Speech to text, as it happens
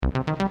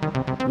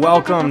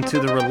Welcome to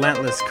the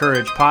Relentless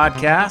Courage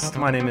Podcast.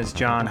 My name is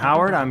John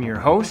Howard. I'm your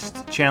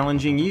host,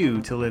 challenging you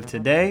to live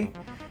today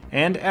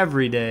and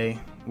every day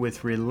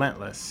with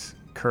relentless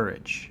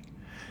courage.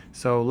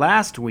 So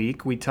last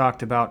week we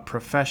talked about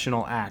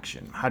professional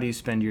action. How do you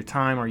spend your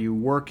time? Are you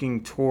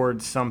working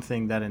towards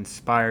something that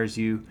inspires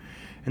you?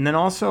 And then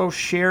also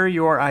share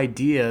your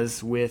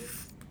ideas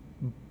with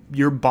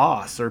your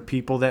boss or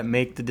people that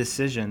make the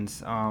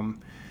decisions.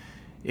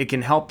 It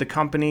can help the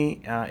company,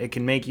 it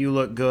can make you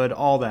look good,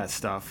 all that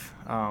stuff.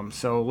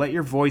 So let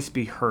your voice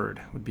be heard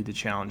would be the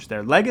challenge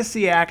there.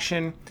 Legacy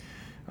action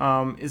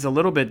is a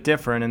little bit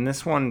different, and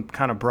this one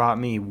kind of brought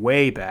me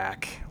way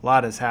back. A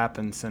lot has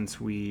happened since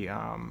we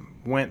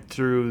went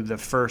through the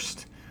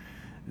first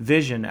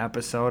vision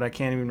episode. I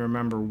can't even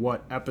remember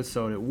what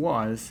episode it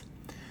was.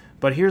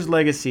 But here's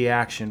legacy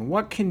action.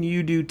 What can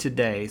you do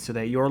today so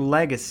that your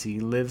legacy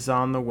lives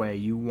on the way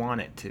you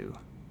want it to?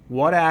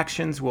 What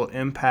actions will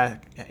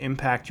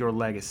impact your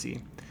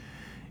legacy?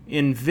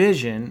 In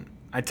vision,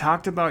 I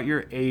talked about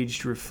your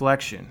aged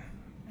reflection,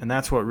 and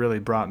that's what really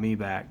brought me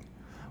back.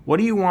 What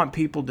do you want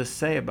people to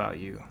say about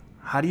you?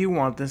 How do you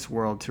want this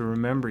world to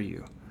remember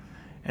you?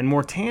 And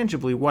more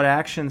tangibly, what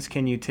actions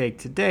can you take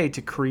today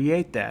to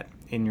create that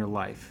in your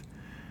life?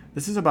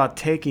 This is about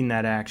taking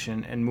that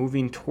action and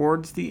moving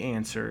towards the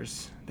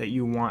answers that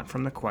you want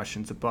from the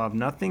questions above.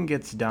 Nothing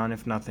gets done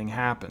if nothing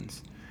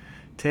happens.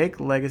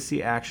 Take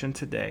legacy action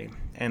today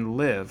and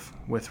live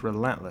with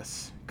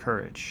relentless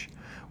courage.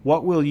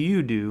 What will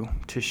you do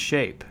to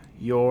shape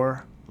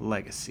your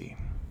legacy?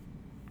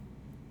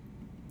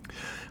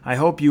 I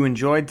hope you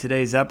enjoyed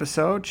today's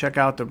episode. Check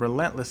out the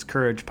Relentless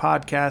Courage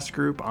podcast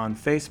group on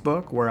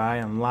Facebook, where I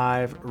am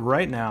live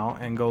right now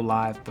and go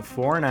live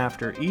before and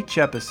after each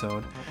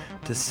episode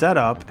to set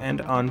up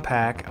and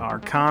unpack our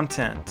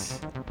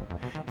content.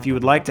 If you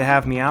would like to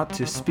have me out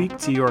to speak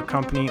to your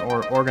company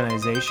or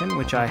organization,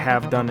 which I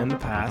have done in the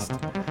past,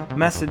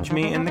 message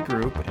me in the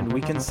group and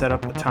we can set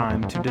up a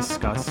time to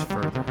discuss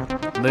further.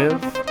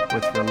 Live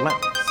with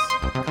relentless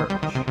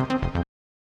courage.